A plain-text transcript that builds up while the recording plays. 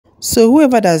So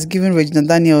whoever that's given Regina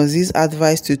Daniels this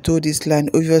advice to toe this line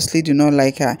obviously do not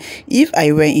like her. If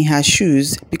I were in her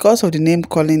shoes, because of the name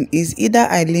calling, is either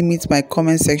I limit my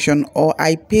comment section or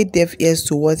I pay deaf ears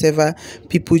to whatever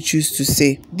people choose to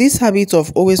say. This habit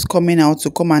of always coming out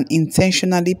to come and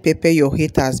intentionally pepper your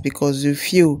haters because you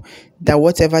feel that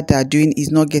whatever they are doing is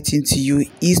not getting to you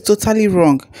is totally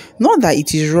wrong. Not that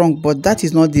it is wrong, but that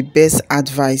is not the best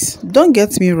advice. Don't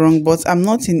get me wrong, but I'm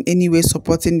not in any way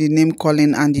supporting the name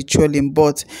calling and the trolling,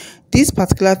 but this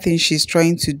particular thing she's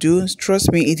trying to do,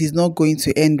 trust me, it is not going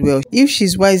to end well. If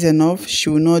she's wise enough, she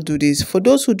will not do this. For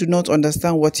those who do not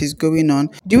understand what is going on,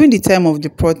 during the time of the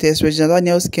protest, Regina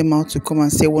Daniels came out to come and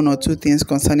say one or two things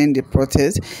concerning the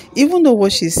protest. Even though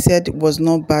what she said was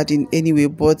not bad in any way,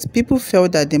 but people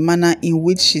felt that the manner in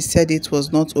which she said it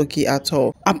was not okay at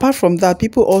all. Apart from that,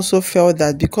 people also felt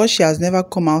that because she has never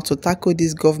come out to tackle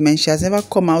this government, she has never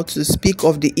come out to speak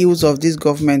of the ills of this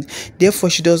government, therefore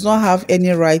she does not have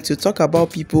any right to talk about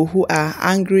people who are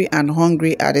angry and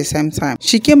hungry at the same time.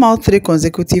 She came out 3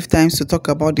 consecutive times to talk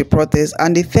about the protest,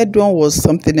 and the third one was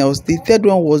something else. The third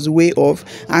one was way off,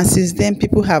 and since then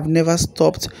people have never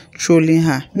stopped trolling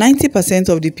her. 90%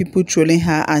 of the people trolling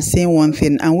her are saying one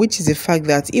thing, and which is the fact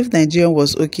that if Nigeria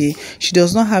was okay, she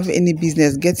does not have any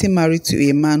business getting married to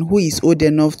a man who is old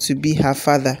enough to be her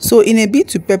father. So in a bid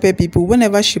to pepper people,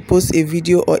 whenever she posts a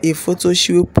video or a photo,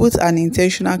 she will put an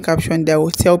intentional caption that will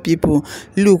tell people,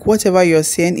 look, whatever you're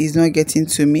saying is not getting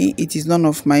to me, it is none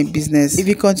of my business. If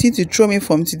you continue to troll me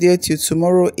from today till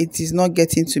tomorrow, it is not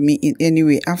getting to me in any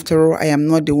way. After all, I am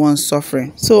not the one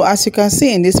suffering. So as you can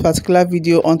see in this particular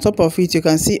video, on top of it you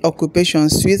can see occupation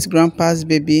sweet grandpa's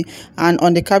baby, and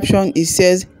on the caption it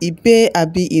says Ipe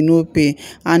Abi Inope,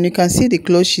 and you can see the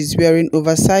clothes she's wearing,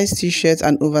 oversized t-shirt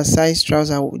and oversized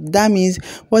trouser. That means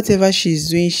whatever she's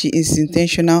doing, she is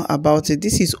intentional about it.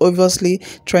 This is obviously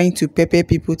trying to pepper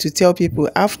people, to tell people,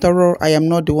 after all, I am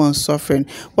not the one suffering.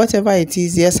 Whatever it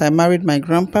is, yes, I married my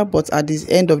grandpa, but at the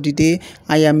end of the day,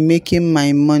 I am making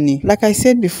my money. Like I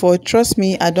said before, trust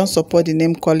me, I don't support the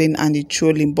name calling and the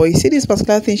trolling, but you see this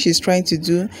particular thing she's trying to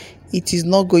do, it is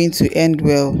not going to end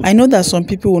well. I know that some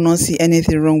people will not see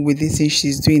anything wrong with this thing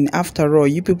she's doing. After all,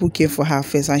 you people came for her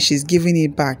first and she's giving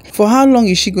it back. For how long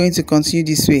is she going to continue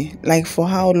this way? Like, for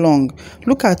how long?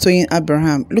 Look at Toyin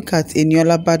Abraham, look at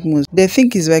Eniola Badmus. They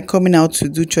think it's like coming out to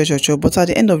do church, but at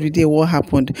the end of the day, what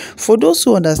happened? For those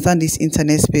who understand this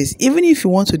internet space, even if you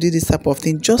want to do this type of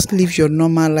thing, just live your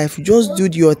normal life. Just do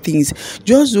your things.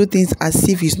 Just do things as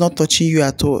if it's not touching you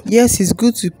at all. Yes, it's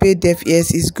good to pay deaf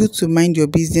ears. It's good to mind your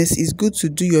business. It's good to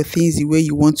do your things the way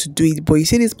you want to do it, but you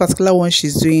see this particular one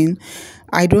she's doing,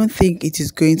 I don't think it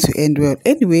is going to end well.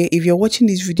 Anyway, if you're watching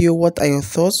this video, what are your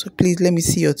thoughts? Please let me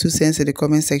see your 2 cents in the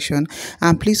comment section,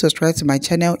 and please subscribe to my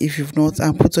channel if you've not,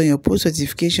 and put on your post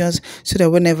notifications so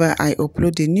that whenever I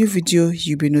upload a new video,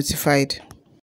 you'll be notified.